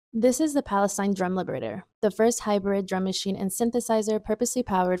This is the Palestine Drum Liberator, the first hybrid drum machine and synthesizer purposely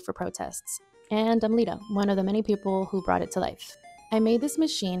powered for protests. And I'm Lita, one of the many people who brought it to life. I made this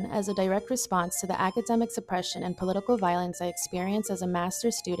machine as a direct response to the academic suppression and political violence I experienced as a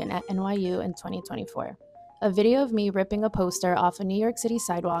master's student at NYU in 2024. A video of me ripping a poster off a New York City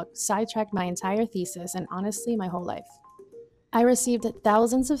sidewalk sidetracked my entire thesis and honestly my whole life. I received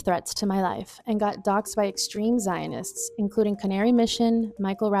thousands of threats to my life and got doxxed by extreme Zionists, including Canary Mission,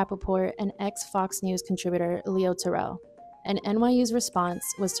 Michael Rappaport, and ex-Fox News contributor Leo Terrell. And NYU's response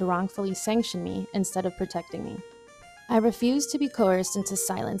was to wrongfully sanction me instead of protecting me. I refused to be coerced into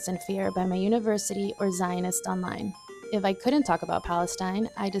silence and fear by my university or Zionists online. If I couldn't talk about Palestine,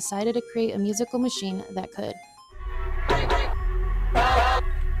 I decided to create a musical machine that could.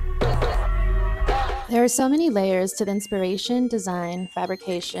 There are so many layers to the inspiration, design,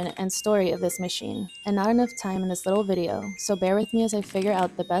 fabrication, and story of this machine, and not enough time in this little video, so bear with me as I figure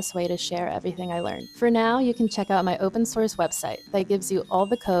out the best way to share everything I learned. For now, you can check out my open source website that gives you all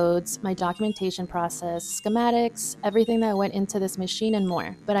the codes, my documentation process, schematics, everything that went into this machine and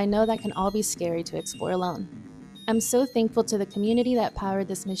more, but I know that can all be scary to explore alone. I'm so thankful to the community that powered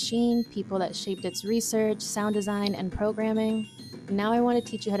this machine, people that shaped its research, sound design, and programming. Now I want to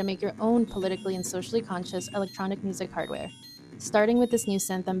teach you how to make your own politically and socially conscious electronic music hardware, starting with this new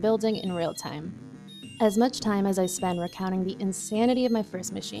synth I'm building in real time. As much time as I spend recounting the insanity of my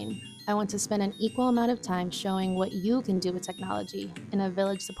first machine, I want to spend an equal amount of time showing what you can do with technology and a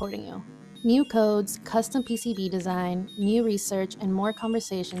village supporting you. New codes, custom PCB design, new research, and more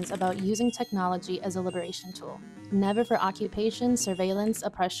conversations about using technology as a liberation tool, never for occupation, surveillance,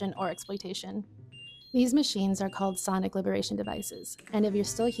 oppression, or exploitation. These machines are called sonic liberation devices, and if you're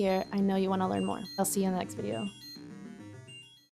still here, I know you want to learn more. I'll see you in the next video.